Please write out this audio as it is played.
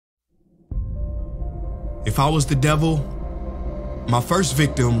If I was the devil, my first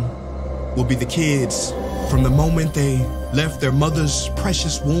victim would be the kids. From the moment they left their mother's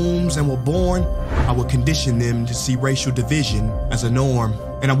precious wombs and were born, I would condition them to see racial division as a norm.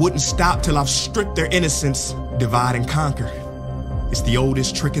 And I wouldn't stop till I've stripped their innocence, divide and conquer. It's the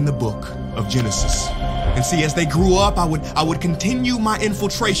oldest trick in the book of Genesis. And see, as they grew up, I would continue my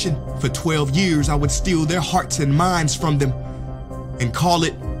infiltration. For 12 years, I would steal their hearts and minds from them and call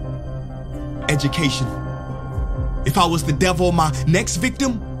it education. If I was the devil, my next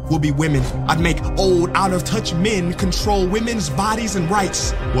victim would be women. I'd make old, out-of-touch men control women's bodies and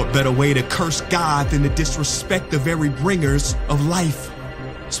rights. What better way to curse God than to disrespect the very bringers of life?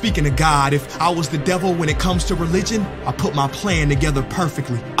 Speaking of God, if I was the devil when it comes to religion, I put my plan together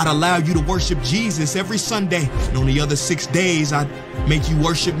perfectly. I'd allow you to worship Jesus every Sunday, and on the other 6 days, I'd make you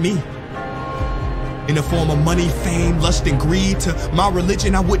worship me. In the form of money, fame, lust, and greed, to my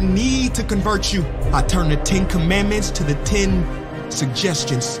religion, I wouldn't need to convert you. I'd turn the 10 commandments to the 10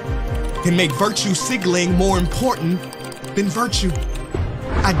 suggestions and make virtue signaling more important than virtue.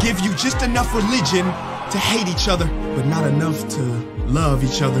 I give you just enough religion to hate each other, but not enough to love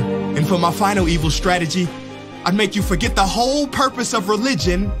each other. And for my final evil strategy, I'd make you forget the whole purpose of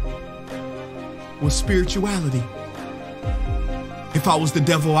religion was spirituality. If I was the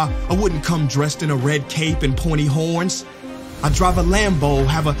devil, I wouldn't come dressed in a red cape and pointy horns. I'd drive a Lambo,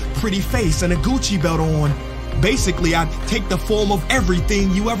 have a pretty face and a Gucci belt on. Basically, I'd take the form of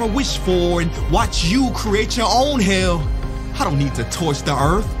everything you ever wished for and watch you create your own hell. I don't need to torch the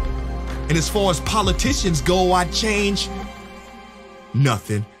earth. And as far as politicians go, I'd change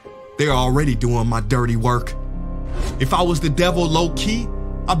nothing. They're already doing my dirty work. If I was the devil low-key,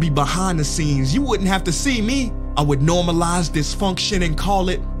 I'd be behind the scenes. You wouldn't have to see me. I would normalize dysfunction and call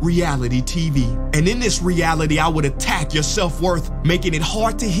it reality TV. And in this reality, I would attack your self-worth, making it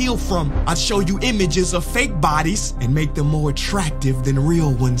hard to heal from. I'd show you images of fake bodies and make them more attractive than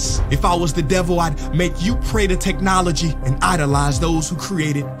real ones. If I was the devil, I'd make you pray to technology and idolize those who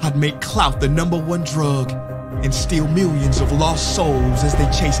create it. I'd make clout the #1 drug and steal millions of lost souls as they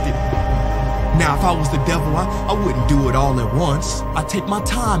chased it. Now, if I was the devil, I wouldn't do it all at once. I'd take my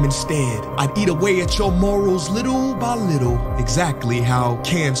time instead. I'd eat away at your morals little by little, exactly how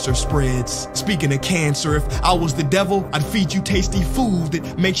cancer spreads. Speaking of cancer, if I was the devil, I'd feed you tasty food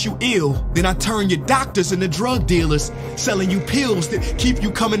that makes you ill. Then I'd turn your doctors into drug dealers, selling you pills that keep you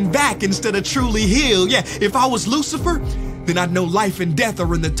coming back instead of truly heal. Yeah, if I was Lucifer, then I'd know life and death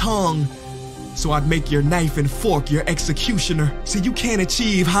are in the tongue. So I'd make your knife and fork your executioner. See, you can't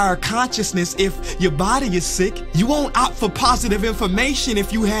achieve higher consciousness if your body is sick. You won't opt for positive information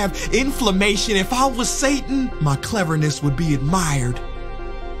if you have inflammation. If I was Satan, my cleverness would be admired.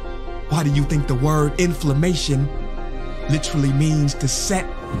 Why do you think the word inflammation literally means to set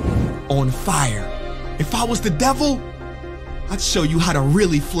on fire? If I was the devil, I'd show you how to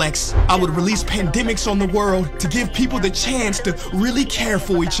really flex. I would release pandemics on the world to give people the chance to really care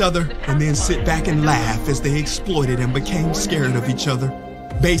for each other and then sit back and laugh as they exploited and became scared of each other.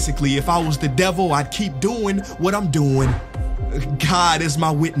 Basically, if I was the devil, I'd keep doing what I'm doing. God is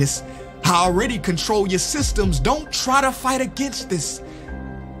my witness. I already control your systems. Don't try to fight against this.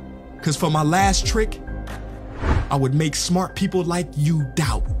 Because for my last trick, I would make smart people like you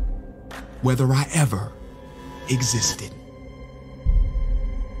doubt whether I ever existed.